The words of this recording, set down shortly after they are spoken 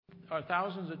or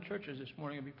thousands of churches this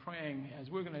morning will be praying, as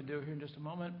we're going to do here in just a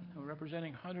moment. We're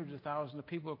representing hundreds of thousands of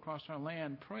people across our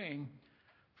land praying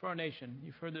for our nation.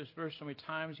 You've heard this verse so many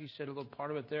times. He said a little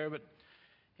part of it there, but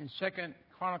in 2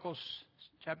 Chronicles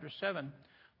chapter 7,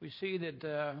 we see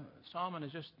that Solomon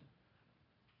has just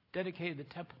dedicated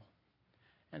the temple.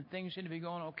 And things seem to be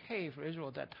going okay for Israel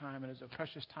at that time. And it was a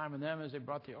precious time in them as they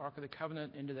brought the Ark of the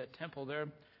Covenant into that temple there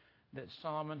that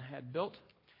Solomon had built.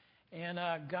 And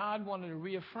God wanted to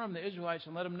reaffirm the Israelites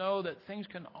and let them know that things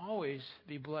can always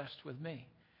be blessed with me.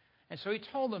 And so he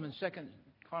told them in 2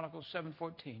 Chronicles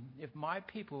 7:14, if my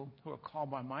people who are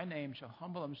called by my name shall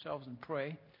humble themselves and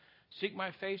pray, seek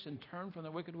my face and turn from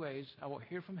their wicked ways, I will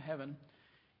hear from heaven,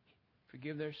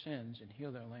 forgive their sins, and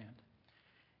heal their land.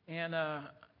 And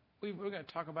we're going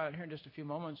to talk about it here in just a few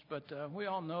moments, but we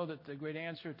all know that the great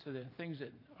answer to the things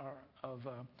that are of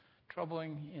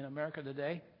troubling in America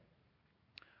today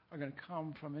are going to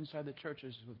come from inside the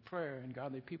churches with prayer and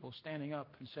godly people standing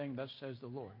up and saying, thus says the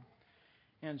Lord.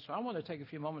 And so I want to take a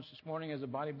few moments this morning as a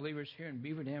body of believers here in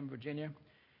Beaver Dam, Virginia.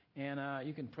 And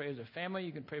you can pray as a family.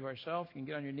 You can pray by yourself. You can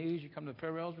get on your knees. You come to the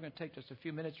prayer rails. We're going to take just a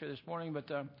few minutes here this morning.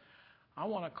 But I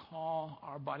want to call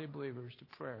our body of believers to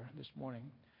prayer this morning,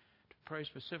 to pray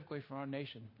specifically for our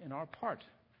nation and our part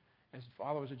as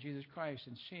followers of Jesus Christ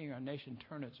in seeing our nation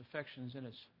turn its affections and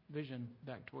its vision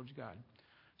back towards God.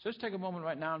 So let's take a moment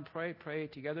right now and pray. Pray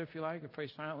together if you like, or pray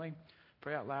silently.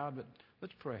 Pray out loud, but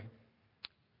let's pray.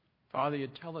 Father, you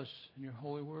tell us in your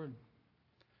holy word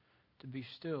to be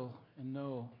still and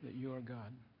know that you are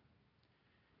God.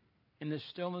 In this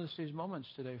stillness, these moments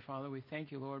today, Father, we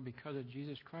thank you, Lord, because of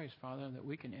Jesus Christ, Father, that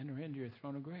we can enter into your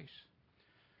throne of grace.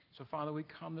 So, Father, we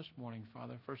come this morning,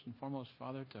 Father, first and foremost,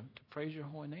 Father, to praise your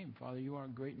holy name. Father, you are a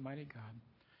great and mighty God,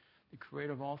 the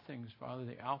creator of all things, Father,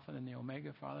 the Alpha and the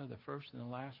Omega, Father, the first and the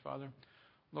last, Father.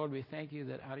 Lord, we thank you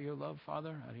that out of your love,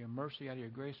 Father, out of your mercy, out of your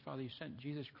grace, Father, you sent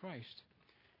Jesus Christ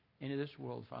into this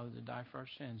world, Father, to die for our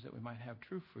sins, that we might have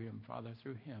true freedom, Father,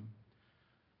 through him.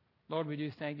 Lord, we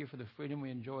do thank you for the freedom we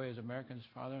enjoy as Americans,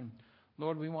 Father. And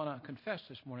Lord, we want to confess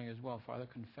this morning as well, Father,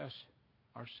 confess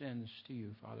our sins to you,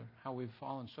 Father, how we've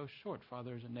fallen so short,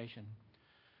 Father, as a nation.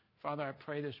 Father, I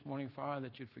pray this morning, Father,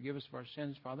 that you'd forgive us of our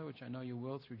sins, Father, which I know you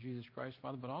will through Jesus Christ,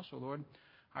 Father. But also, Lord,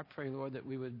 I pray, Lord, that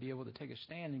we would be able to take a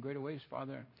stand in greater ways,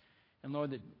 Father. And,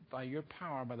 Lord, that by your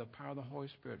power, by the power of the Holy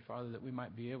Spirit, Father, that we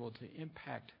might be able to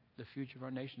impact the future of our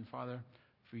nation, Father,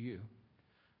 for you.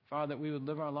 Father, that we would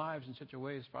live our lives in such a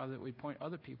way, Father, that we point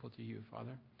other people to you,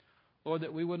 Father. Lord,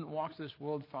 that we wouldn't walk through this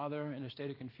world, Father, in a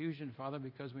state of confusion, Father,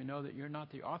 because we know that you're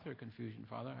not the author of confusion,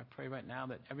 Father. I pray right now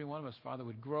that every one of us, Father,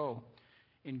 would grow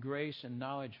in grace and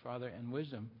knowledge, Father, and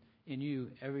wisdom in you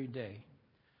every day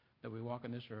that we walk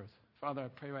on this earth. Father, I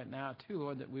pray right now, too,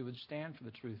 Lord, that we would stand for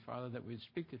the truth, Father, that we would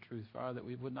speak the truth, Father, that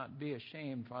we would not be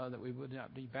ashamed, Father, that we would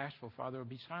not be bashful, Father, or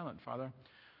be silent, Father.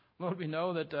 Lord, we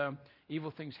know that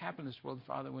evil things happen in this world,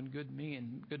 Father, when good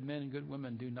men and good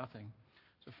women do nothing.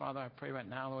 So, Father, I pray right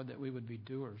now, Lord, that we would be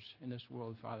doers in this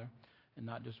world, Father, and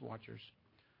not just watchers.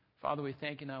 Father, we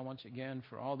thank you now once again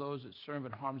for all those that serve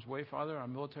in harm's way, Father, our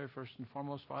military first and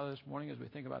foremost, Father, this morning as we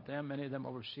think about them, many of them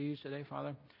overseas today,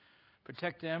 Father.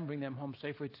 Protect them, bring them home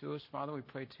safely to us, Father. We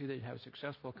pray, too, that you have a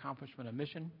successful accomplishment of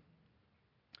mission.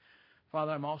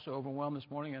 Father, I'm also overwhelmed this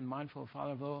morning and mindful,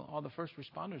 Father, of all the first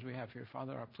responders we have here,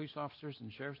 Father, our police officers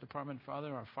and sheriff's department,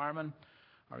 Father, our firemen,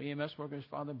 our EMS workers,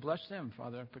 Father. Bless them,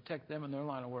 Father. Protect them in their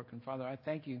line of work. And, Father, I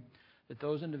thank you that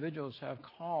those individuals have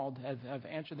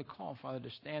answered the call, Father, to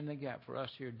stand in the gap for us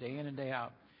here day in and day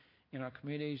out in our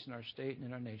communities, in our state, and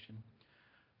in our nation.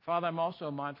 Father, I'm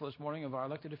also mindful this morning of our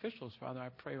elected officials, Father. I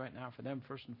pray right now for them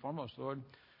first and foremost, Lord,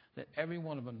 that every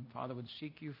one of them, Father, would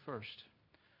seek you first.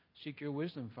 Seek your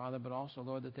wisdom, Father, but also,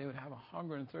 Lord, that they would have a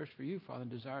hunger and thirst for you, Father,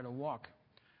 and desire to walk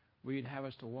where you'd have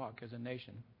us to walk as a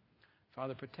nation.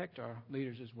 Father, protect our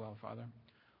leaders as well, Father.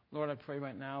 Lord, I pray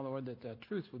right now, Lord, that the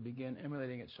truth would begin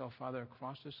emulating itself, Father,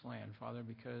 across this land, Father,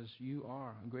 because you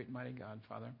are a great and mighty God,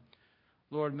 Father.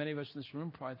 Lord, many of us in this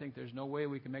room probably think there's no way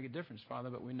we can make a difference, Father,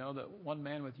 but we know that one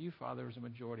man with you, Father, is a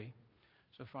majority.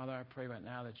 So, Father, I pray right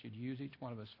now that you'd use each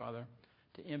one of us, Father,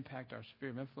 to impact our sphere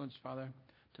of influence, Father,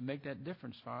 to make that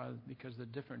difference, Father, because of the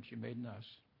difference you made in us.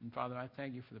 And, Father, I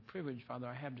thank you for the privilege, Father,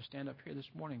 I have to stand up here this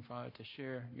morning, Father, to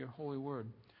share your holy word.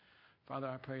 Father,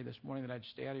 I pray this morning that I'd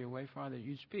stay out of your way, Father, that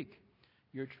you'd speak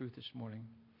your truth this morning.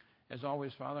 As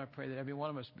always, Father, I pray that every one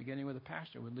of us, beginning with the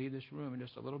pastor, would leave this room in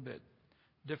just a little bit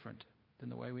different than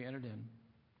the way we entered in.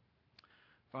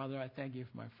 Father, I thank you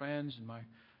for my friends and my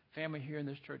family here in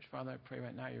this church. Father, I pray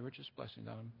right now your richest blessings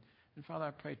on them. And, Father,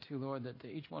 I pray, too, Lord, that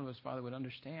each one of us, Father, would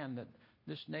understand that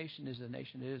this nation is the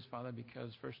nation it is, Father,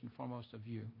 because first and foremost of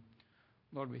you.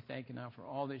 Lord, we thank you now for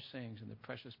all these things in the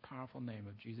precious, powerful name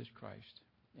of Jesus Christ.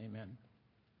 Amen.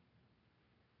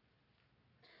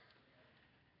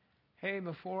 Hey,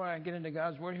 before I get into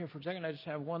God's Word here for a second, I just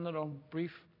have one little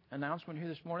brief announcement here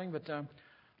this morning. But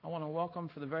I want to welcome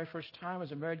for the very first time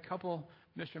as a married couple,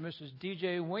 Mr. and Mrs.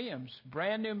 D.J. Williams.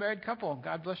 Brand new married couple.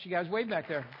 God bless you guys. Way back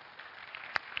there.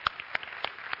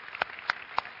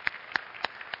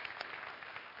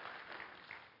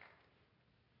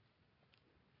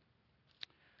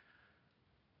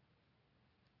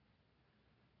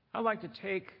 I'd like to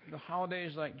take the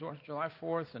holidays like July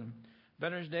 4th and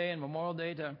Veterans Day and Memorial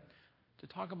Day to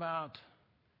talk about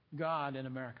God in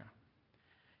America.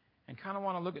 And kind of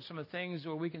want to look at some of the things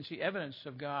where we can see evidence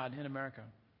of God in America.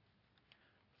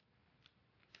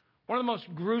 One of the most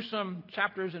gruesome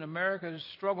chapters in America's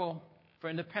struggle for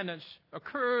independence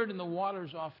occurred in the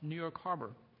waters off New York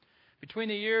Harbor between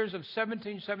the years of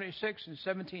 1776 and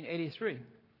 1783.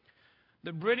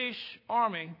 The British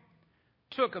Army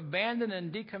took abandoned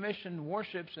and decommissioned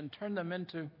warships and turned them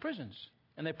into prisons.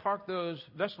 And they parked those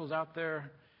vessels out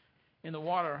there in the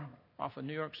water off of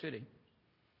New York City.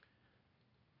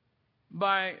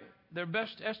 By their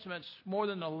best estimates, more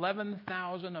than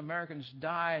 11,000 Americans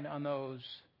died on those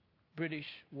British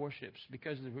warships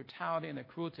because of the brutality and the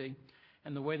cruelty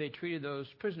and the way they treated those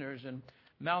prisoners and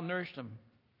malnourished them.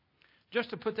 Just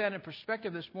to put that in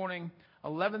perspective this morning,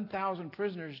 11,000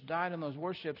 prisoners died on those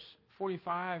warships.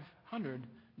 4,500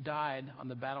 died on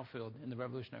the battlefield in the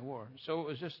Revolutionary War. So it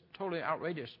was just totally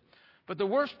outrageous. But the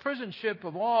worst prison ship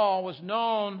of all was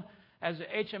known as the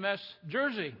HMS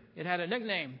Jersey. It had a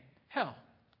nickname, Hell.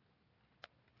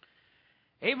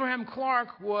 Abraham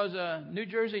Clark was a New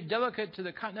Jersey delegate to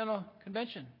the Continental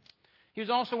Convention. He was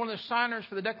also one of the signers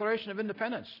for the Declaration of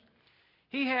Independence.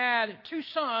 He had two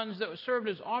sons that served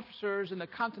as officers in the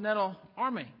Continental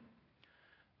Army.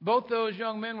 Both those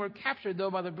young men were captured, though,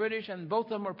 by the British, and both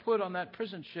of them were put on that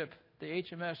prison ship, the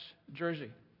HMS Jersey.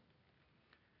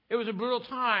 It was a brutal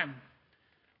time.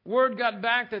 Word got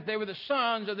back that they were the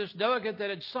sons of this delegate that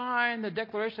had signed the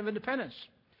Declaration of Independence.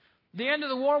 The end of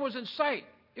the war was in sight.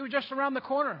 It was just around the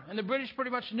corner, and the British pretty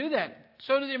much knew that.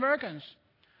 So did the Americans.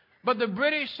 But the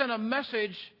British sent a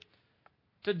message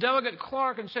to Delegate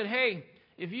Clark and said, hey,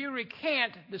 if you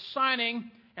recant the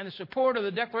signing and the support of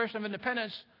the Declaration of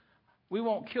Independence, we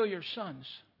won't kill your sons.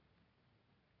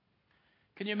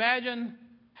 Can you imagine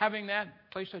having that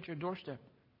placed at your doorstep?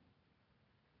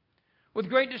 With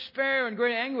great despair and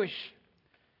great anguish,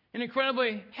 an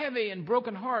incredibly heavy and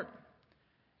broken heart,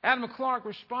 Adam Clark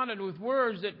responded with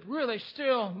words that really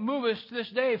still move us to this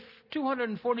day,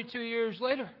 242 years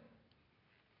later.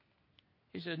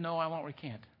 He said, no, I won't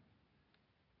recant.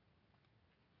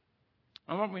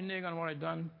 I won't renege on what I've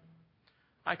done.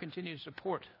 I continue to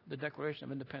support the Declaration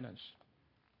of Independence.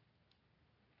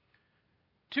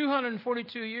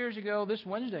 242 years ago, this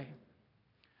Wednesday,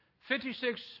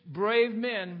 56 brave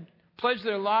men pledged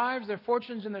their lives, their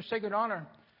fortunes, and their sacred honor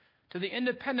to the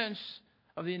independence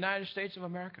of the United States of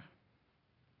America.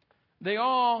 They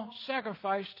all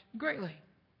sacrificed greatly.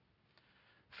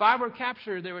 5 were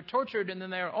captured, they were tortured, and then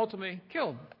they were ultimately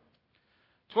killed.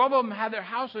 12 of them had their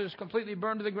houses completely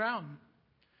burned to the ground.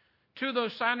 2 of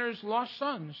those signers lost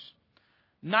sons.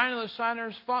 9 of those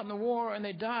signers fought in the war, and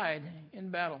they died in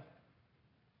battle.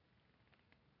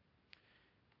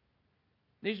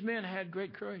 These men had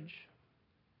great courage.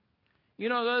 You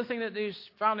know, the other thing that these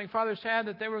founding fathers had,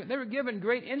 that they were given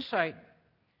great insight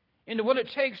into what it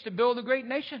takes to build a great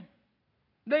nation.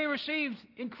 They received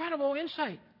incredible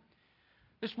insight.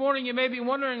 This morning you may be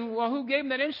wondering, well, who gave them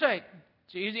that insight?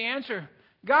 It's an easy answer.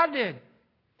 God did.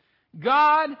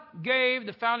 God gave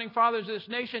the founding fathers of this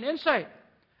nation insight.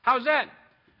 How's that?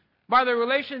 By their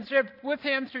relationship with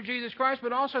Him through Jesus Christ,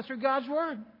 but also through God's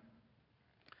Word.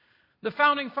 The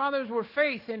founding fathers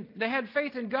they had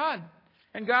faith in God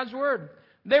and God's Word.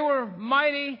 They were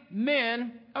mighty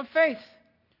men of faith.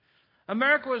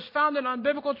 America was founded on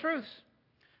biblical truths.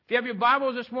 If you have your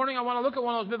Bibles this morning, I want to look at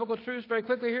one of those biblical truths very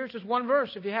quickly here. It's just one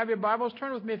verse. If you have your Bibles,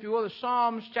 turn with me, if you will, to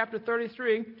Psalms chapter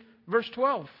 33, verse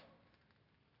 12.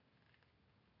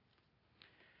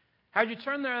 As you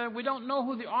turn there, we don't know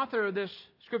who the author of this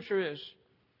scripture is,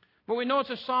 but we know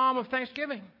it's a psalm of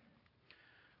thanksgiving.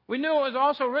 We knew it was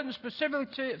also written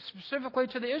specifically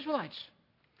to the Israelites.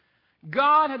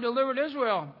 God had delivered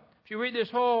Israel. If you read this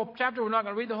whole chapter, we're not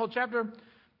going to read the whole chapter,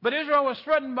 but Israel was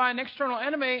threatened by an external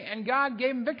enemy, and God gave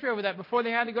them victory over that before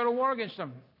they had to go to war against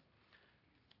them.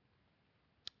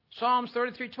 Psalms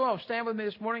 33:12. Stand with me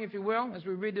this morning, if you will, as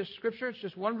we read this scripture. It's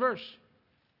just one verse.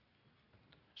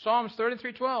 Psalms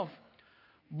 33:12.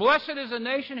 Blessed is the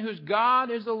nation whose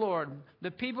God is the Lord,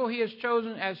 the people He has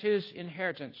chosen as His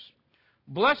inheritance.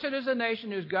 Blessed is the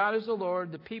nation whose God is the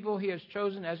Lord, the people he has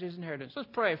chosen as his inheritance. Let's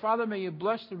pray. Father, may you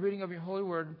bless the reading of your holy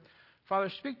word. Father,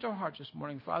 speak to our hearts this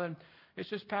morning. Father, it's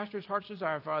this pastor's heart's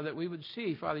desire, Father, that we would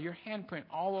see, Father, your handprint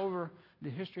all over the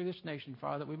history of this nation,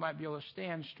 Father, that we might be able to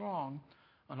stand strong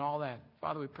on all that.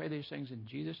 Father, we pray these things in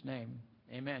Jesus' name.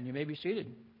 Amen. You may be seated.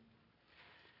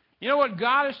 You know what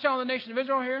God is telling the nation of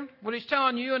Israel here? What he's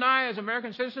telling you and I as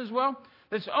American citizens as well?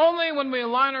 It's only when we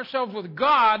align ourselves with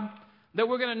God that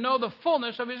we're going to know the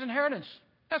fullness of his inheritance.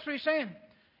 That's what he's saying.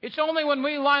 It's only when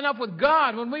we line up with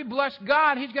God, when we bless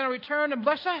God, he's going to return and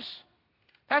bless us.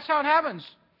 That's how it happens.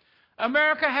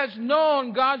 America has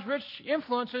known God's rich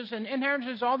influences and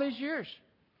inheritances all these years.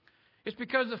 It's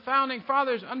because the founding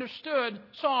fathers understood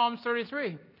Psalms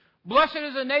 33. Blessed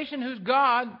is the nation whose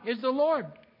God is the Lord.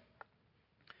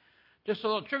 Just a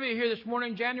little trivia here this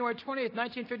morning, January 20th,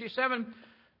 1957,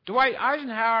 Dwight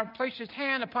Eisenhower placed his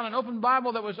hand upon an open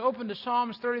Bible that was open to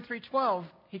Psalms 33:12.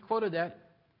 He quoted that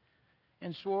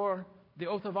and swore the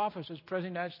oath of office as President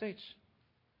of the United States.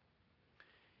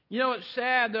 You know, it's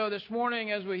sad, though, this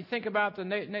morning as we think about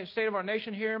the state of our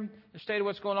nation here, the state of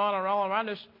what's going on all around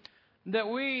us, that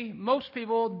most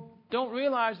people, don't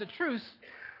realize the truth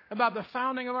about the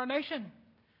founding of our nation.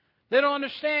 They don't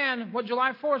understand what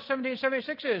July 4th,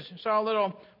 1776 is. I saw a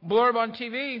little blurb on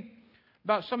TV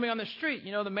about somebody on the street.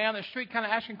 You know, the man on the street kind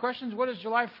of asking questions. What does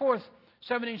July 4th,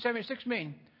 1776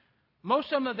 mean? Most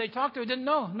of them that they talked to didn't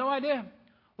know. No idea.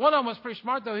 One of them was pretty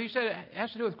smart, though. He said it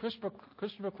has to do with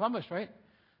Christopher Columbus, right?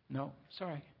 No,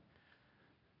 sorry.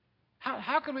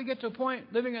 How can we get to a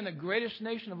point living in the greatest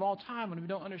nation of all time when we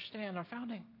don't understand our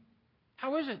founding?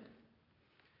 How is it?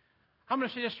 I'm going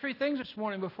to say just three things this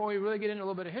morning before we really get into a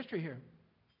little bit of history here.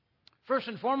 First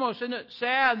and foremost, isn't it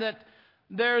sad that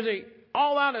there's an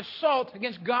all-out assault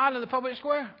against God in the public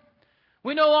square?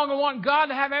 We no longer want God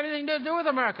to have anything to do with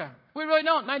America. We really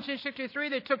don't. 1963,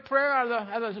 they took prayer out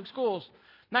of the schools.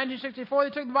 1964,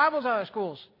 they took the Bibles out of the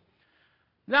schools.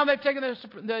 Now they've taken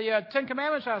the Ten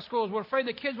Commandments out of schools. We're afraid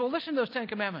the kids will listen to those Ten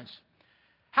Commandments.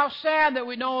 How sad that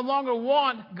we no longer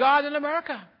want God in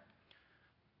America.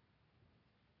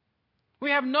 We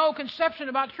have no conception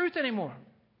about truth anymore.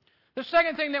 The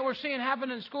second thing that we're seeing happen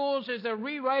in schools is they're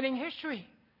rewriting history.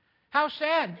 How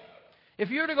sad. If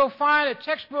you were to go find a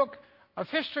textbook of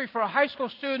history for a high school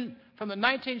student from the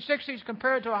 1960s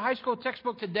compared to a high school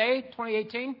textbook today,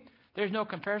 2018, there's no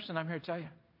comparison, I'm here to tell you.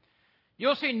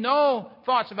 You'll see no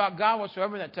thoughts about God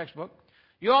whatsoever in that textbook.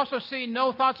 You'll also see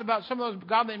no thoughts about some of those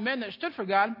godly men that stood for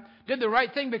God, did the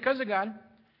right thing because of God.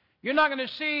 You're not going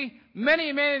to see many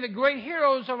of the great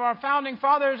heroes of our founding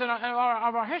fathers and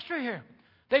of our history here.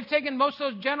 They've taken most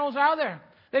of those generals out of there.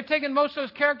 They've taken most of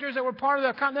those characters that were part of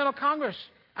the Continental Congress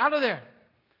out of there.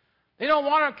 They don't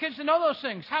want our kids to know those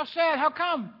things. How sad. How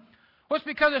come? Well, it's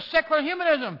because of secular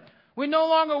humanism. We no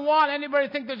longer want anybody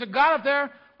to think there's a God up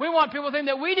there. We want people to think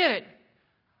that we did it.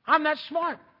 I'm that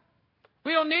smart.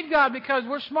 We don't need God because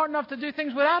we're smart enough to do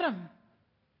things without Him.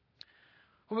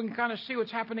 Well, we can kind of see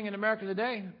what's happening in America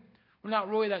today. We're not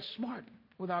really that smart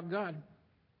without God.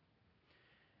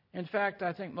 In fact,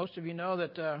 I think most of you know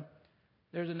that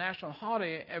there's a national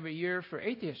holiday every year for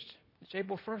atheists. It's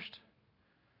April 1st.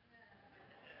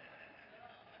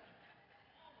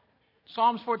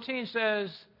 Psalms 14 says,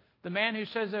 the man who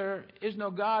says there is no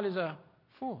God is a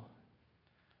fool.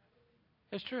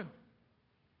 It's true.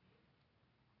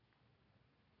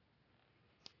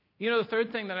 You know, the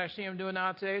third thing that I see them doing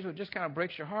nowadays, what just kind of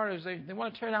breaks your heart, is they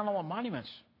want to tear down all the monuments.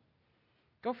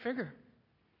 Go figure.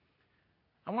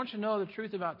 I want you to know the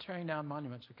truth about tearing down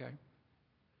monuments, okay?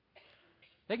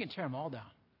 They can tear them all down.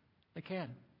 They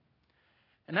can.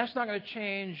 And that's not going to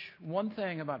change one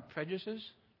thing about prejudices,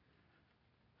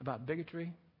 about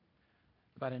bigotry,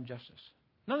 about injustice.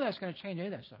 None of that's going to change any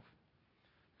of that stuff.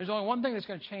 There's only one thing that's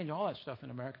going to change all that stuff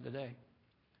in America today.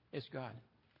 It's God,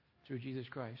 through Jesus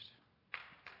Christ.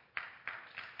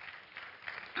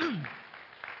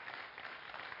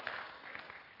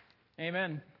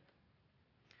 Amen.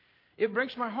 It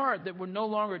breaks my heart that we're no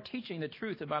longer teaching the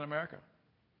truth about America.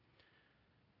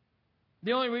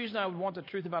 The only reason I would want the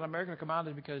truth about America to come out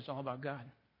is because it's all about God.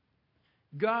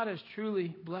 God has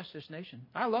truly blessed this nation.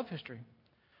 I love history.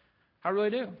 I really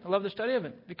do. I love the study of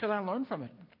it because I learn from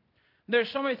it. There's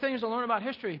so many things to learn about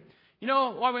history. You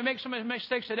know why we make so many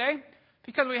mistakes today?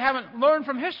 Because we haven't learned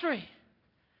from history.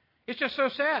 It's just so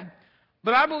sad.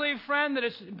 But I believe, friend, that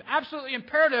it's absolutely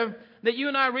imperative that you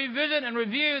and I revisit and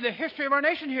review the history of our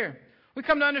nation here. We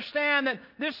come to understand that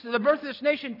the birth of this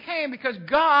nation came because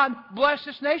God blessed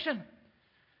this nation.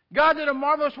 God did a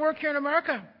marvelous work here in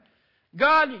America.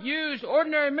 God used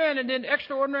ordinary men and did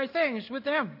extraordinary things with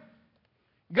them.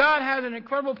 God has an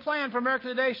incredible plan for America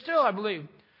today still, I believe.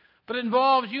 But it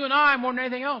involves you and I more than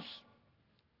anything else.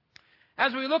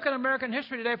 As we look at American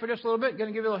history today for just a little bit, I'm going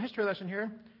to give you a little history lesson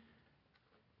here.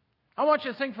 I want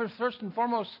you to think first and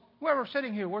foremost, whoever's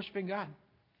sitting here worshiping God.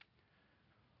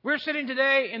 We're sitting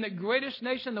today in the greatest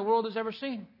nation the world has ever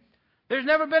seen. There's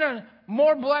never been a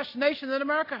more blessed nation than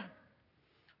America.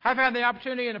 I've had the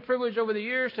opportunity and the privilege over the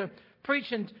years to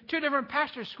preach in 2 different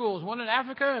pastor schools, one in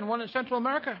Africa and one in Central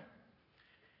America.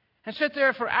 And sit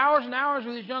there for hours and hours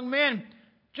with these young men.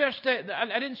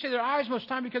 I didn't see their eyes most of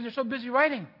the time because they're so busy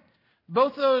writing.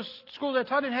 Both of those schools I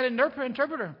taught in had an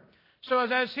interpreter. So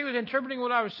as he was interpreting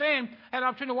what I was saying, I had an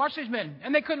opportunity to watch these men.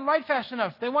 And they couldn't write fast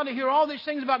enough. They wanted to hear all these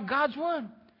things about God's Word.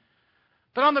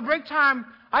 But on the break time,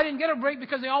 I didn't get a break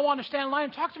because they all wanted to stand in line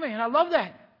and talk to me. And I love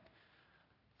that.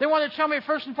 They wanted to tell me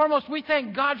first and foremost, we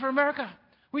thank God for America.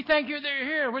 We thank you that you're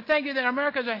here. We thank you that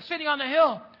America is a city on the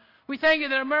hill. We thank you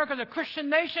that America is a Christian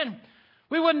nation.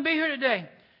 We wouldn't be here today.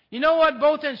 You know what?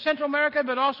 Both in Central America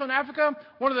but also in Africa,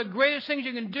 one of the greatest things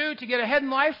you can do to get ahead in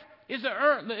life is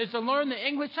to learn the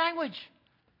English language.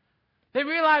 They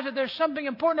realize that there's something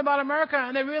important about America,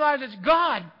 and they realize it's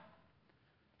God.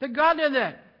 That God did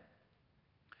that.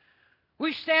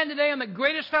 We stand today on the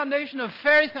greatest foundation of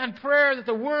faith and prayer that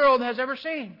the world has ever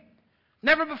seen.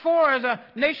 Never before has a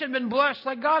nation been blessed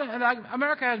like God and like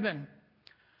America has been.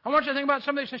 I want you to think about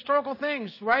some of these historical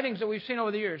things, writings that we've seen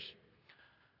over the years.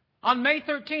 On May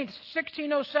 13th,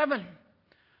 1607,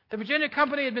 the Virginia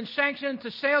Company had been sanctioned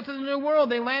to sail to the New World.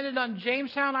 They landed on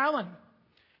Jamestown Island.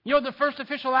 You know what the first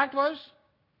official act was?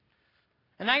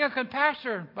 An Anglican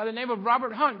pastor by the name of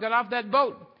Robert Hunt got off that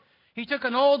boat. He took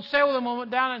an old sailor and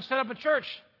went down and set up a church.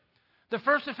 The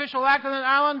first official act on that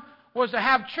island was to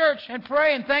have church and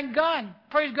pray and thank God.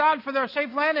 Praise God for their safe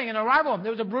landing and arrival. It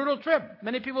was a brutal trip.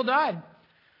 Many people died.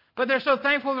 But they're so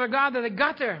thankful to God that they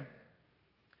got there.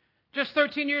 Just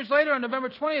 13 years later, on November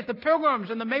 20th, the Pilgrims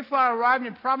and the Mayflower arrived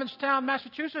in Provincetown,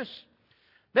 Massachusetts.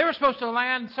 They were supposed to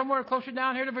land somewhere closer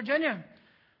down here to Virginia.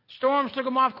 Storms took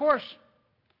them off course.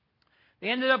 They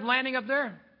ended up landing up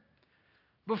there.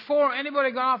 Before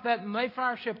anybody got off that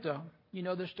Mayflower ship, though, you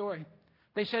know the story.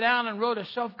 They sat down and wrote a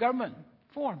self-government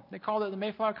form. They called it the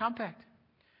Mayflower Compact.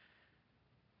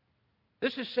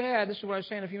 This is sad. This is what I was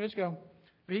saying a few minutes ago.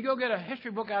 If you go get a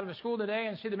history book out of a school today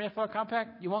and see the Mayflower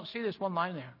Compact, you won't see this one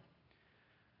line there.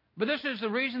 But this is the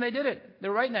reason they did it.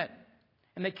 They're writing that.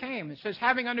 And they came. It says,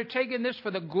 having undertaken this for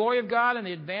the glory of God and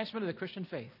the advancement of the Christian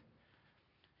faith.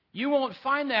 You won't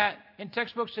find that in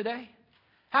textbooks today.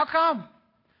 How come?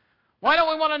 Why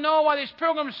don't we want to know why these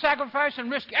pilgrims sacrifice and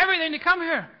risk everything to come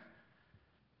here?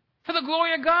 For the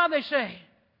glory of God, they say.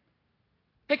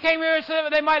 They came here so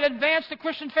that they might advance the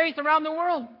Christian faith around the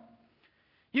world.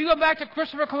 You go back to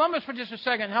Christopher Columbus for just a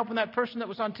second, helping that person that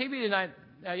was on TV tonight,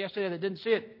 yesterday that didn't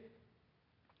see it.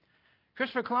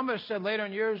 Christopher Columbus said later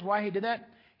in years why he did that.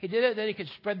 He did it that he could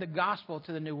spread the gospel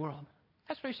to the New World.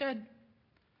 That's what he said.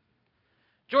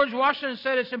 George Washington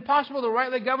said it's impossible to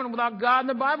rightly govern without God and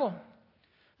the Bible.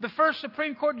 The first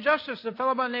Supreme Court justice, a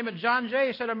fellow by the name of John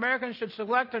Jay, said Americans should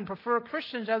select and prefer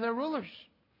Christians as their rulers.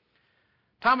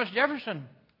 Thomas Jefferson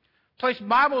placed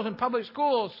Bibles in public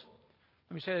schools.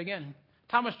 Let me say it again.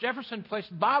 Thomas Jefferson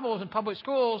placed Bibles in public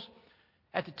schools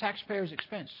at the taxpayer's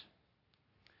expense.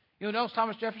 You know what else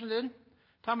Thomas Jefferson did?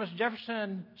 Thomas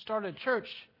Jefferson started a church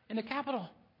in the Capitol.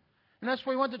 And that's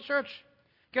where he went to church.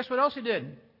 Guess what else he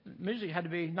did? The music had to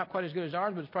be not quite as good as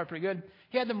ours, but it's probably pretty good.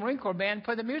 He had the Marine Corps band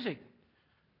play the music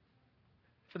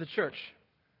for the church.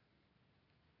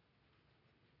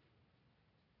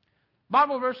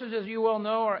 Bible verses, as you well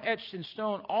know, are etched in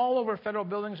stone all over federal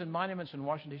buildings and monuments in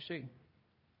Washington, D.C.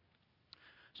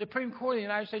 Supreme Court of the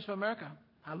United States of America.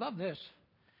 I love this.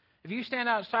 If you stand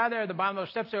outside there at the bottom of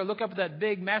those steps there, look up at that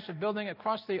big, massive building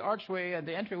across the archway at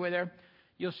the entryway there,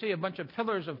 you'll see a bunch of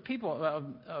pillars of people,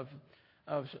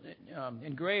 of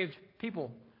engraved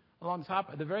people along the top.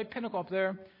 At the very pinnacle up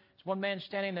there, it's one man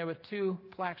standing there with 2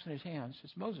 plaques in his hands.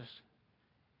 It's Moses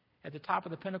at the top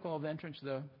of the pinnacle of the entrance to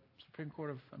the Supreme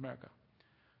Court of America.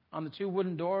 On the 2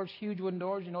 wooden doors, huge wooden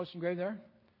doors, you know what's engraved there?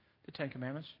 The 10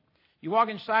 Commandments. You walk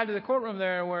inside to the courtroom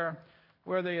there where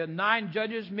the 9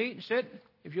 judges meet and sit.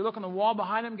 If you look on the wall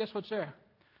behind them, guess what's there?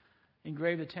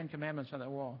 Engraved the 10 Commandments on that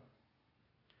wall.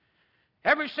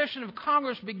 Every session of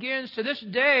Congress begins to this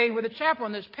day with a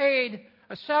chaplain that's paid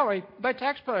a salary by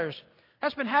taxpayers.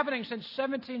 That's been happening since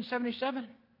 1777.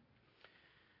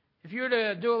 If you were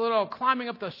to do a little climbing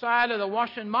up the side of the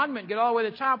Washington Monument, get all the way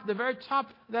to the top, the very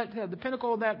top, the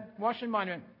pinnacle of that Washington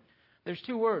Monument, there's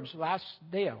 2 words, Last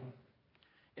Deo.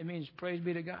 It means praise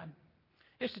be to God.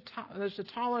 It's the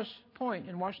tallest point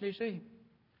in Washington, D.C.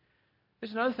 This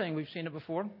is another thing. We've seen it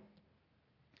before.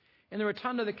 In the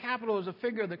rotunda of the Capitol is a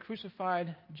figure of the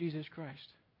crucified Jesus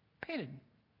Christ. Painted.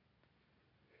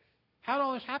 How did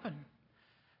all this happen?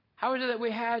 How is it that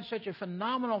we had such a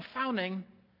phenomenal founding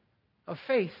of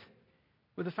faith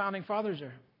with the founding fathers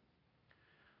there?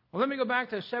 Well, let me go back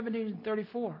to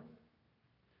 1734.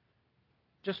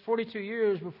 Just 42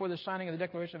 years before the signing of the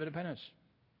Declaration of Independence.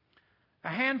 A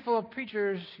handful of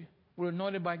preachers were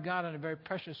anointed by God in a very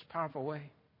precious, powerful way.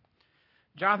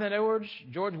 Jonathan Edwards,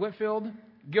 George Whitefield,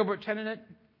 Gilbert Tennant,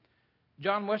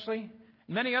 John Wesley,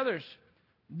 and many others.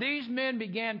 These men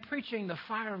began preaching the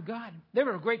fire of God. They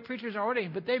were great preachers already,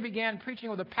 but they began preaching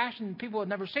with a passion people had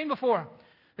never seen before.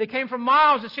 They came from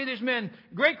miles to see these men.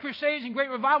 Great crusades and great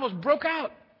revivals broke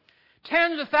out.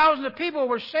 Tens of thousands of people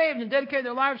were saved and dedicated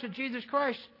their lives to Jesus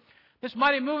Christ. This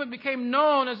mighty movement became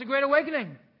known as the Great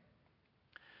Awakening.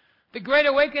 The Great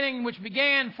Awakening, which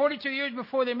began 42 years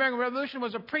before the American Revolution,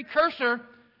 was a precursor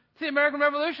to the American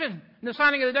Revolution and the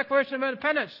signing of the Declaration of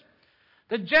Independence.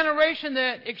 The generation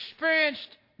that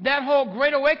experienced that whole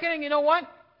Great Awakening, you know what?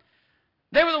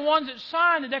 They were the ones that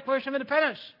signed the Declaration of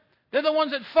Independence. They're the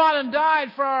ones that fought and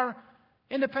died for our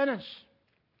independence.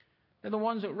 They're the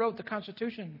ones that wrote the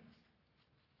Constitution.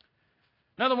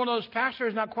 Another one of those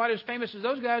pastors, not quite as famous as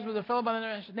those guys, was a fellow by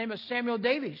the name of Samuel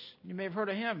Davies. You may have heard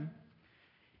of him.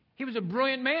 He was a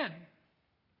brilliant man.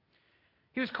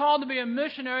 He was called to be a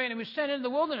missionary, and he was sent into the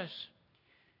wilderness.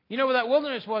 You know where that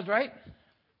wilderness was, right?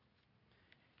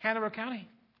 Hanover County.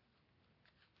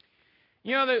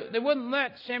 You know, they wouldn't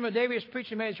let Samuel Davies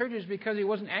preach in many churches because he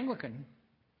wasn't Anglican.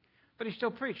 But he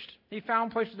still preached. He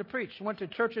found places to preach. He went to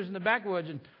churches in the backwoods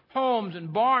and homes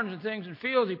and barns and things and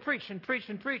fields. He preached and preached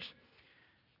and preached.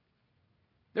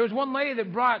 There was one lady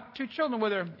that brought 2 children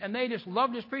with her, and they just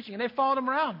loved his preaching, and they followed him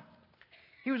around.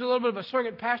 He was a little bit of a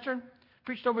circuit pastor,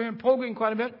 preached over here in Poland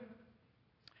quite a bit,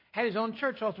 had his own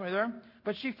church ultimately there,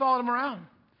 but she followed him around.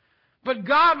 But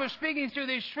God was speaking through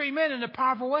these 3 men in a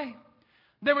powerful way.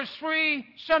 There were 3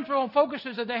 central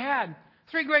focuses that they had,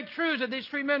 3 great truths that these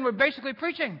 3 men were basically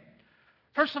preaching.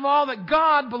 First of all, that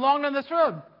God belonged on the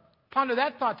throne. Ponder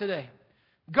that thought today.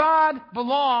 God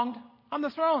belonged on the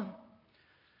throne.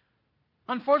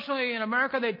 Unfortunately, in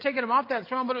America, they'd taken him off that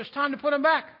throne, but it was time to put him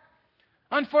back.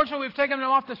 Unfortunately, we've taken him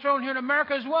off the throne here in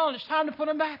America as well, and it's time to put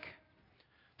him back.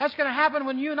 That's going to happen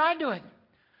when you and I do it.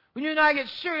 When you and I get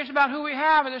serious about who we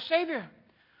have as a Savior.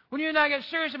 When you and I get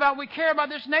serious about we care about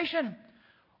this nation.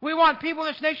 We want people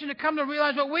in this nation to come to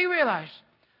realize what we realize.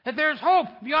 That there's hope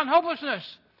beyond hopelessness.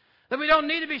 That we don't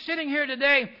need to be sitting here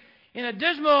today in a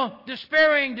dismal,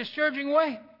 despairing, discouraging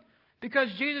way. Because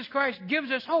Jesus Christ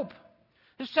gives us hope.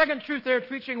 The second truth they're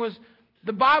preaching was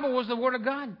the Bible was the Word of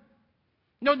God.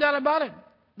 No doubt about it.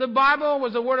 The Bible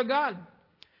was the Word of God.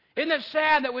 Isn't it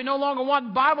sad that we no longer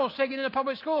want Bibles taken into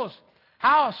public schools?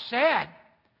 How sad.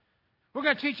 We're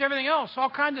going to teach everything else,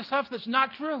 all kinds of stuff that's not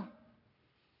true.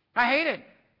 I hate it.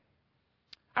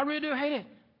 I really do hate it.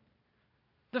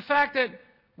 The fact that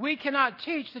we cannot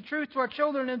teach the truth to our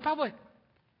children in public.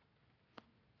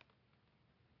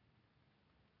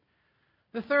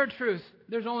 The third truth,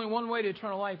 there's only one way to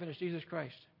eternal life, and it's Jesus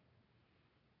Christ.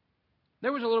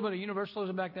 There was a little bit of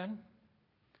universalism back then.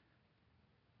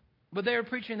 But they were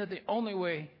preaching that the only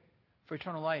way for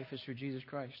eternal life is through Jesus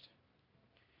Christ.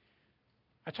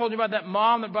 I told you about that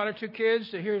mom that brought her 2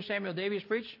 kids to hear Samuel Davies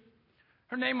preach.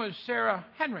 Her name was Sarah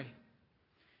Henry.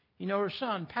 You know her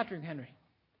son, Patrick Henry.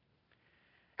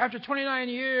 At the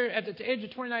age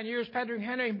of 29 years, Patrick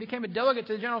Henry became a delegate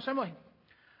to the General Assembly.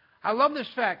 I love this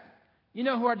fact. You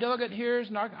know who our delegate here is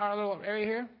in our little area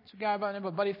here? It's a guy by the name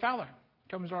of Buddy Fowler.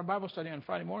 Comes to our Bible study on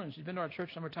Friday mornings. He's been to our church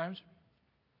a number of times.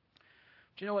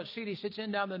 Do you know what seat he sits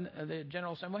in down the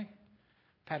General Assembly?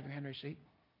 Patrick Henry's seat.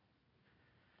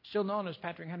 Still known as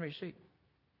Patrick Henry's seat.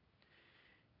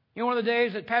 You know, one of the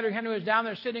days that Patrick Henry was down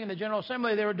there sitting in the General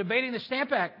Assembly, they were debating the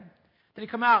Stamp Act that had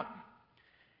come out.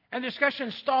 And the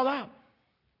discussion stalled out.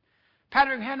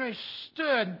 Patrick Henry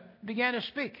stood, began to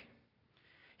speak.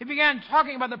 He began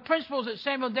talking about the principles that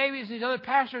Samuel Davies and these other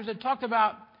pastors had talked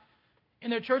about in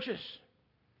their churches.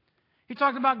 He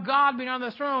talked about God being on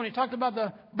the throne. He talked about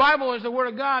the Bible as the Word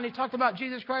of God. And he talked about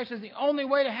Jesus Christ as the only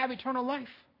way to have eternal life.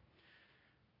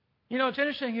 You know, it's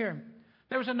interesting here.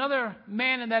 There was another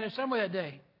man in that assembly that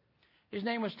day. His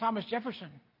name was Thomas Jefferson.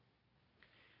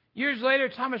 Years later,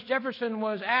 Thomas Jefferson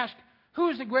was asked, who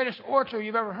is the greatest orator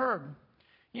you've ever heard?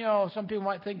 You know, some people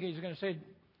might think he's going to say,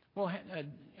 well,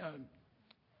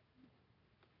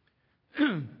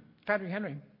 Patrick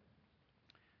Henry.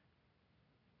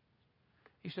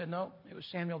 He said, no, it was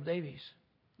Samuel Davies,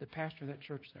 the pastor of that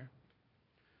church there.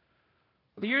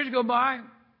 Well, the years go by.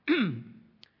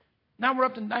 Now we're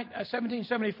up to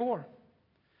 1774.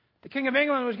 The King of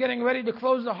England was getting ready to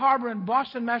close the harbor in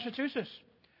Boston, Massachusetts.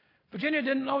 Virginia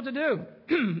didn't know what to do.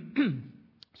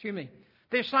 Excuse me.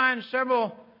 They assigned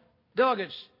several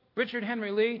delegates, Richard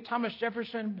Henry Lee, Thomas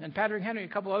Jefferson, and Patrick Henry, a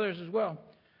couple others as well.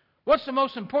 What's the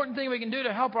most important thing we can do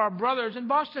to help our brothers in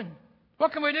Boston?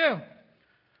 What can we do?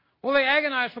 Well, they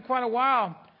agonized for quite a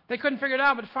while. They couldn't figure it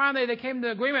out, but finally they came to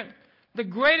the agreement. The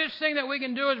greatest thing that we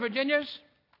can do as Virginians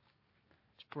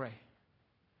is pray.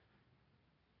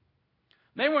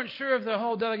 They weren't sure if the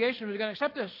whole delegation was going to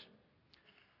accept this.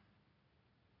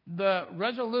 The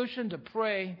resolution to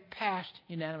pray passed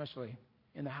unanimously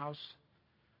in the House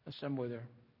Assembly there.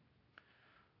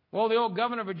 Well, the old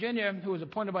governor of Virginia, who was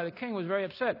appointed by the king, was very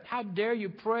upset. How dare you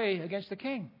pray against the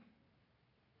king?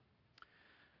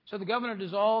 So the governor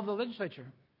dissolved the legislature.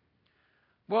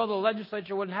 Well, the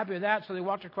legislature wasn't happy with that, so they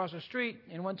walked across the street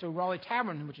and went to Raleigh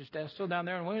Tavern, which is still down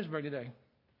there in Williamsburg today.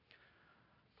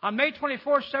 On May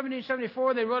 24,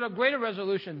 1774, they wrote a greater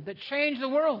resolution that changed the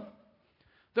world.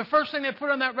 The first thing they put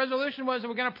on that resolution was that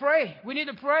we're going to pray. We need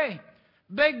to pray.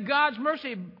 Beg God's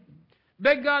mercy.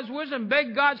 Beg God's wisdom.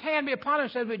 Beg God's hand be upon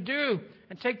us as we do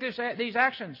and take these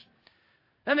actions.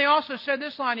 Then they also said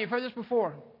this line. You've heard this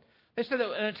before. They said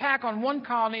that an attack on one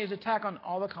colony is an attack on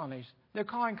all the colonies. They're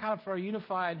calling kind of for a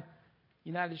unified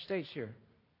United States here.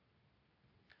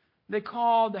 They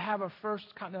called to have a first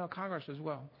Continental Congress as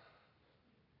well.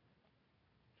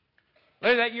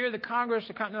 Later that year, the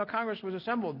Continental Congress was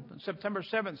assembled on September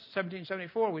 7th,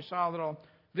 1774. We saw a little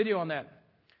video on that.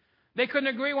 They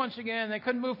couldn't agree once again. They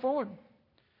couldn't move forward.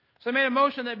 So they made a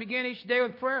motion that began each day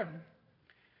with prayer.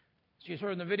 As you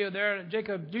heard in the video there,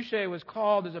 Jacob Duché was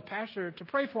called as a pastor to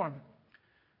pray for him.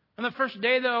 On the first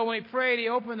day, though, when he prayed, he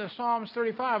opened the Psalms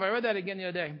 35. I read that again the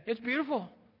other day. It's beautiful.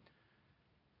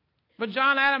 But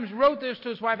John Adams wrote this to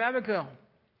his wife, Abigail.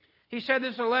 He said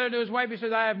this in a letter to his wife. He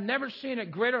says, I have never seen a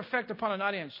greater effect upon an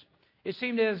audience. It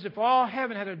seemed as if all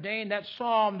heaven had ordained that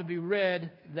psalm to be read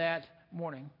that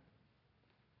morning.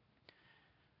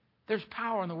 There's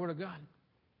power in the Word of God.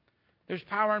 There's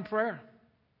power in prayer.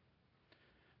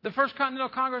 The First Continental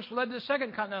Congress led to the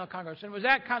Second Continental Congress. And it was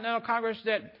that Continental Congress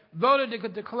that voted to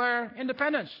declare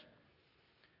independence.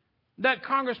 That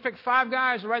Congress picked 5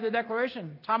 guys to write the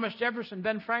Declaration. Thomas Jefferson,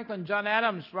 Ben Franklin, John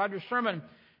Adams, Roger Sherman,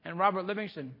 and Robert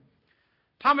Livingston.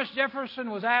 Thomas Jefferson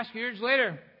was asked years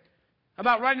later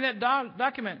about writing that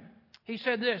document. He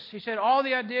said this. He said, all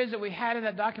the ideas that we had in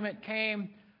that document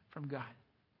came from God.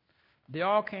 They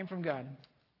all came from God.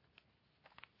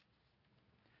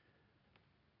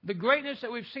 The greatness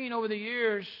that we've seen over the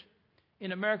years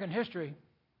in American history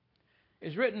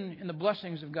is written in the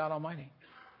blessings of God Almighty.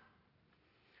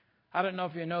 I don't know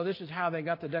if you know, this is how they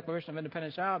got the Declaration of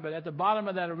Independence out, but at the bottom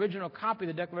of that original copy of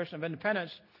the Declaration of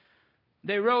Independence,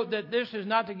 they wrote that this is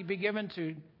not to be given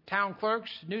to town clerks,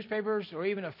 newspapers, or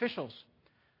even officials.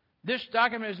 This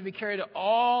document is to be carried to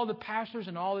all the pastors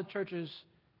and all the churches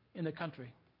in the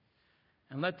country.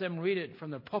 And let them read it from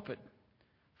the pulpit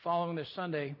following the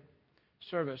Sunday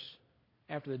service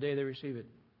after the day they receive it.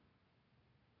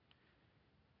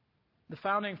 The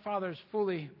Founding Fathers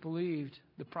fully believed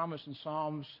the promise in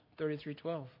Psalms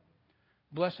 33:12.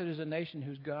 Blessed is the nation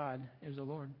whose God is the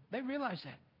Lord. They realized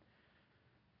that.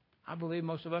 I believe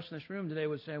most of us in this room today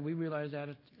would say we realize that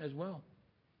as well.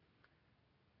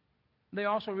 They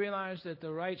also realized that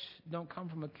the rights don't come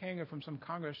from a king or from some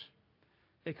Congress.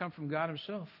 They come from God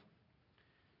Himself.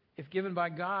 If given by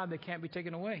God, they can't be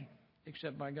taken away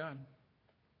except by God.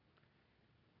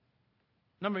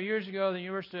 A number of years ago, the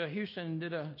University of Houston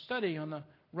did a study on the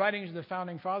writings of the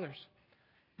Founding Fathers.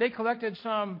 They collected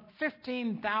some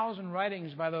 15,000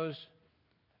 writings by those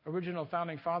original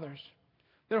Founding Fathers.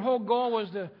 Their whole goal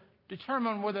was to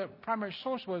determine where the primary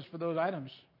source was for those items.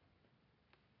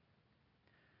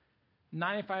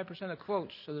 95% of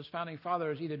quotes of those Founding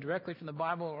Fathers, either directly from the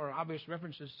Bible or obvious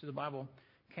references to the Bible,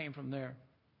 came from there.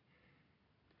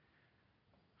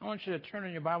 I want you to turn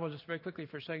in your Bibles just very quickly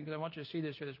for a second because I want you to see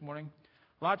this here this morning.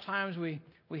 A lot of times we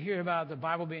hear about the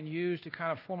Bible being used to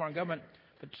kind of form our government.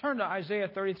 But turn to Isaiah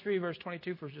 33, verse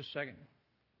 22 for just a second.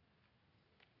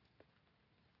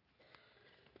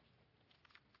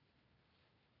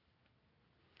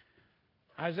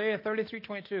 Isaiah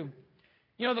 33:22.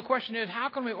 You know, the question is, how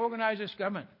can we organize this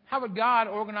government? How would God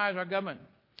organize our government?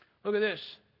 Look at this.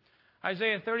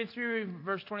 Isaiah 33,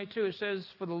 verse 22, it says,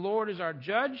 For the Lord is our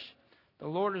judge, the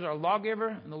Lord is our lawgiver,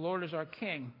 and the Lord is our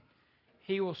king.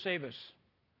 He will save us.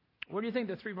 Where do you think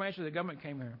the 3 branches of the government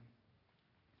came here?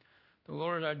 The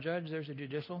Lord is our judge, there's the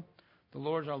judicial. The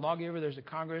Lord is our lawgiver, there's the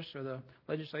Congress or the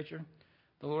legislature.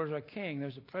 The Lord is our king,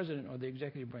 there's the president or the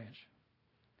executive branch.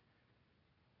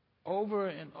 Over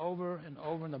and over and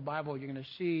over in the Bible, you're going to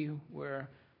see where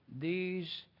these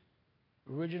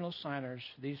original signers,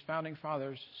 these founding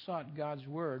fathers, sought God's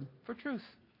Word for truth.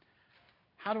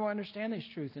 How do I understand this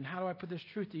truth? And how do I put this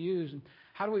truth to use? And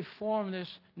how do we form this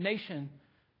nation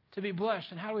to be blessed?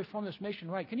 And how do we form this nation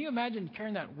right? Can you imagine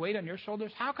carrying that weight on your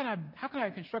shoulders? How can I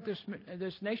construct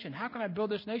this nation? How can I build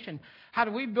this nation? How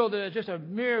do we build it as just a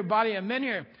mere body of men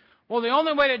here? Well, the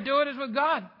only way to do it is with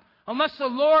God. Unless the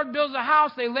Lord builds a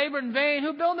house, they labor in vain.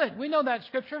 Who built it? We know that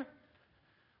Scripture.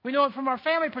 We know it from our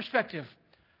family perspective.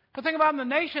 But think about the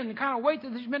nation, the kind of weight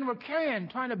that these men were carrying,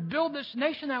 trying to build this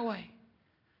nation that way.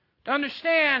 To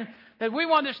understand that we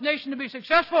want this nation to be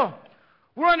successful.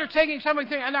 We're undertaking something,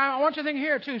 and I want you to think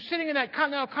here too, sitting in that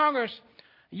Continental Congress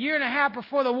a year and a half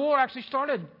before the war actually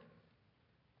started.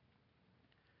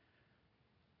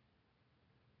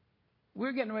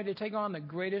 We're getting ready to take on the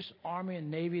greatest army and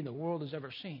navy the world has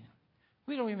ever seen.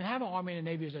 We don't even have an army and a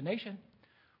navy as a nation.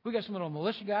 We got some little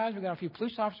militia guys. We got a few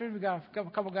police officers. We got a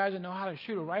couple guys that know how to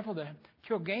shoot a rifle to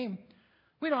kill game.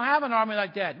 We don't have an army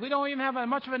like that. We don't even have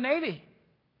much of a navy.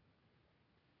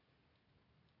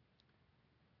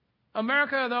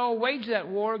 America, though, waged that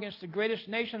war against the greatest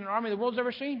nation and army the world's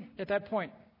ever seen at that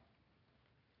point.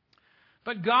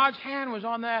 But God's hand was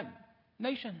on that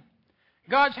nation.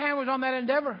 God's hand was on that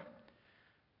endeavor.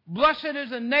 Blessed is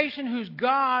the nation whose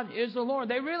God is the Lord.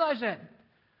 They realized that.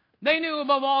 They knew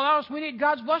above all else we need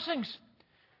God's blessings.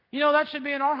 You know, that should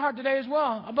be in our heart today as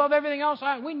well. Above everything else,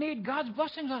 we need God's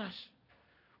blessings on us.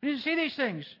 We need to see these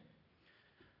things.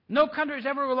 No country has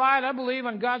ever relied, I believe,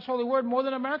 on God's holy word more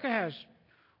than America has.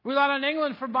 We relied on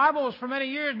England for Bibles for many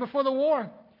years before the war.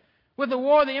 With the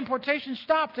war, the importation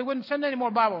stopped. They wouldn't send any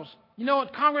more Bibles. You know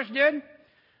what Congress did?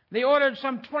 They ordered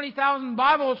some 20,000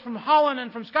 Bibles from Holland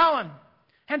and from Scotland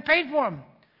and paid for them.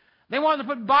 They wanted to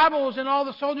put Bibles in all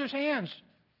the soldiers' hands.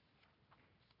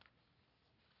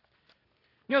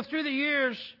 You know, through the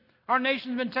years, our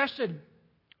nation's been tested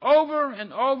over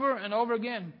and over and over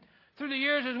again. Through the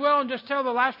years as well, and just tell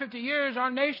the last 50 years,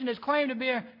 our nation has claimed to be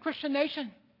a Christian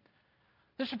nation.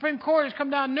 The Supreme Court has come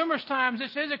down numerous times.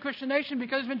 This is a Christian nation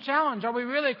because it's been challenged. Are we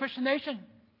really a Christian nation?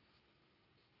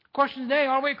 Question today,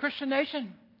 are we a Christian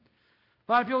nation?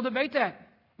 A lot of people debate that.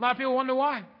 A lot of people wonder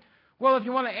why. Well, if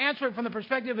you want to answer it from the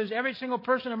perspective, is every single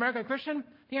person in America a Christian?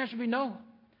 The answer would be no.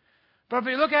 But if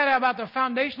you look at it about the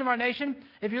foundation of our nation,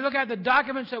 if you look at the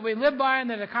documents that we live by and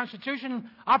that the Constitution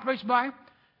operates by,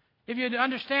 if you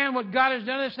understand what God has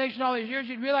done in this nation all these years,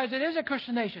 you'd realize it is a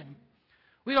Christian nation.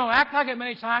 We don't act like it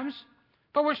many times,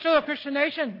 but we're still a Christian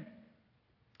nation.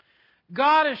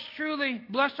 God has truly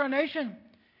blessed our nation.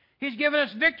 He's given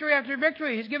us victory after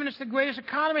victory. He's given us the greatest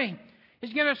economy.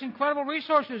 He's given us incredible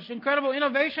resources, incredible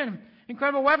innovation,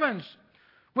 incredible weapons.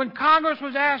 When Congress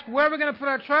was asked where we're going to put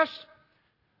our trust,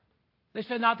 they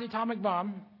said not the atomic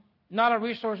bomb, not our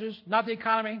resources, not the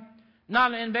economy,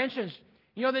 not the inventions.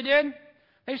 You know what they did?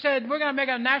 They said, we're going to make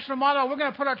a national motto. We're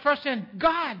going to put our trust in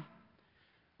God.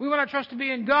 We want our trust to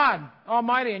be in God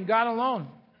Almighty and God alone.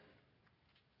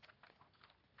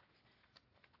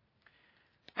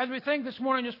 As we think this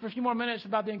morning, just for a few more minutes,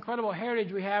 about the incredible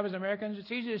heritage we have as Americans,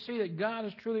 it's easy to see that God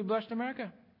has truly blessed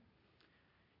America.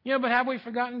 You know, but have we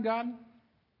forgotten God?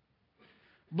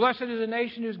 Blessed is the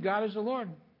nation whose God is the Lord.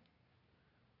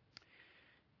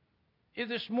 If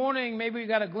this morning maybe we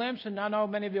got a glimpse, and I know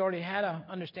many of you already had an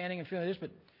understanding and feeling of this, but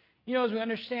you know, as we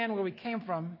understand where we came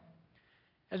from,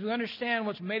 as we understand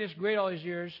what's made us great all these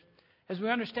years, as we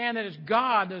understand that it's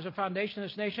God that is the foundation of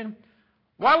this nation,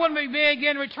 why wouldn't we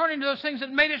begin returning to those things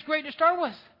that made us great to start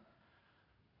with?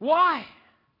 Why?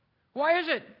 Why is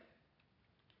it?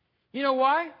 You know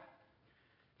why?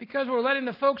 Because we're letting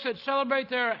the folks that celebrate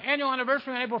their annual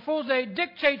anniversary on April Fool's Day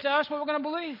dictate to us what we're going to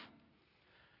believe.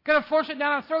 Going to force it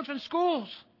down our throats in schools.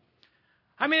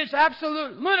 I mean, it's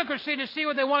absolute ludicrousy to see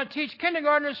what they want to teach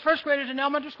kindergartners, first graders in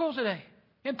elementary schools today,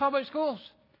 in public schools.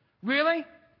 Really?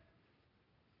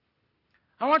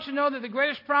 I want you to know that the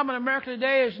greatest problem in America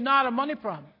today is not a money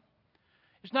problem.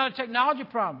 It's not a technology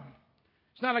problem.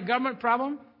 It's not a government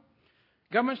problem.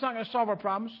 Government's not going to solve our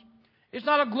problems. It's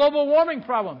not a global warming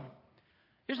problem.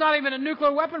 It's not even a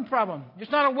nuclear weapon problem.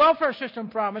 It's not a welfare system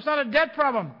problem. It's not a debt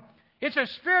problem. It's a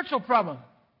spiritual problem.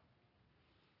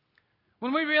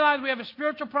 When we realize we have a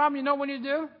spiritual problem, you know what we need to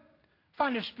do?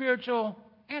 Find a spiritual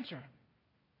answer.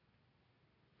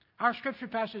 Our scripture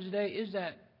passage today is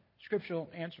that scriptural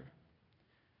answer.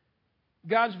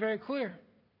 God's very clear.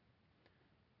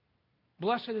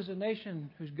 Blessed is the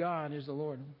nation whose God is the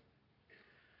Lord.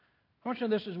 I want you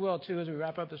to know this as well, too, as we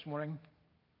wrap up this morning.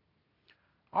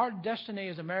 Our destiny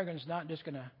as Americans is not just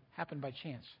going to happen by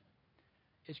chance.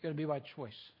 It's going to be by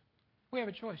choice. We have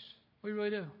a choice. We really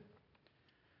do.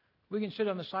 We can sit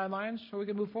on the sidelines or we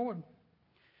can move forward.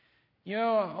 You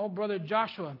know, old brother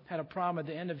Joshua had a problem at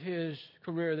the end of his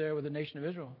career there with the nation of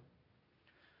Israel.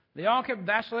 They all kept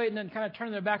vacillating and kind of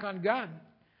turning their back on God.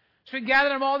 So he gathered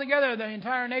them all together, the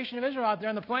entire nation of Israel out there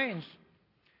in the plains,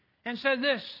 and said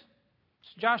this.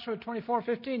 It's Joshua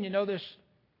 24:15, you know this.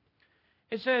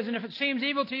 It says, "And if it seems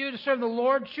evil to you to serve the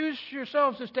Lord, choose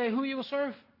yourselves this day who you will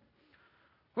serve.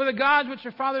 Were the gods which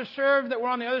your fathers served that were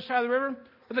on the other side of the river,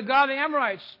 or the God of the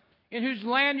Amorites, in whose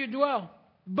land you dwell?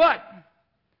 But,"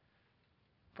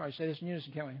 probably say this in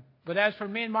unison, can't we? "But as for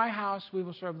me and my house, we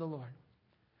will serve the Lord."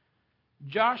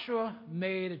 Joshua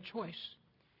made a choice.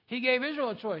 He gave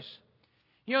Israel a choice.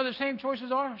 You know, the same choice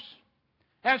as ours.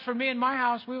 As for me and my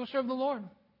house, we will serve the Lord.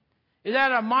 Is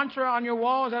that a mantra on your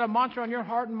wall? Is that a mantra on your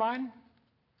heart and mind?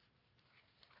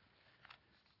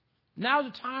 Now's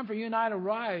the time for you and I to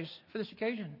rise for this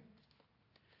occasion.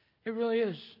 It really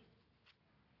is.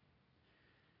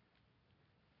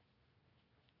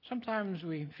 Sometimes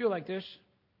we feel like this,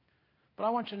 but I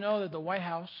want you to know that the White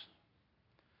House,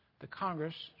 the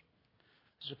Congress,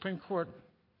 the Supreme Court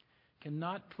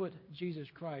cannot put Jesus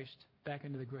Christ back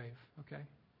into the grave, okay?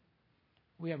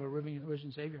 We have a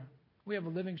risen Savior. We have a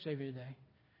living Savior today.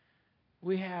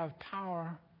 We have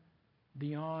power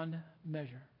beyond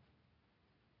measure.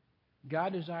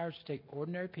 God desires to take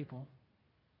ordinary people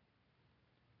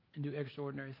and do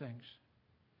extraordinary things.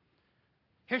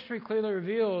 History clearly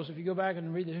reveals, if you go back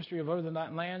and read the history of other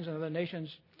lands and other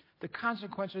nations, the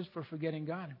consequences for forgetting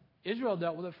God. Israel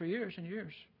dealt with it for years and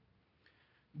years.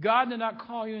 God did not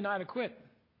call you and I to quit.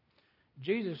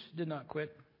 Jesus did not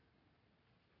quit.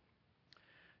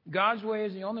 God's way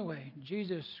is the only way.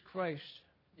 Jesus Christ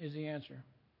is the answer.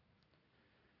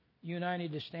 You and I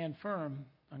need to stand firm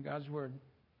on God's Word.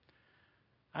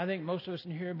 I think most of us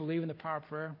in here believe in the power of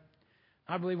prayer.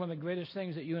 I believe one of the greatest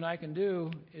things that you and I can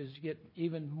do is get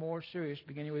even more serious,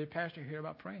 beginning with your pastor here,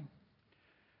 about praying.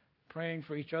 Praying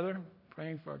for each other,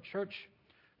 praying for our church,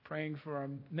 praying for our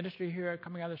ministry here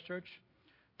coming out of this church,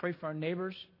 pray for our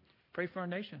neighbors, pray for our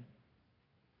nation.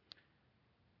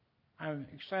 I'm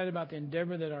excited about the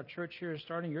endeavor that our church here is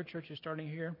starting. Your church is starting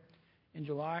here in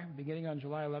July, beginning on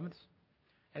July 11th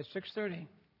at 6:30.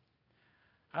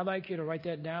 I'd like you to write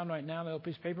that down right now on a little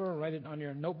piece of paper, or write it on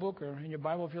your notebook or in your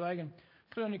Bible if you like, and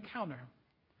put it on your calendar.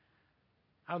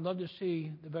 I'd love to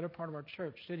see the better part of our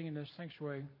church sitting in this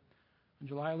sanctuary on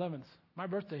July 11th. My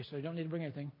birthday, so you don't need to bring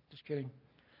anything. Just kidding.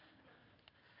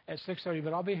 At 6:30,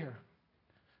 but I'll be here.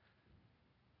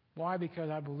 Why? Because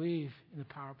I believe in the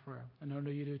power of prayer. And I know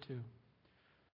you do too.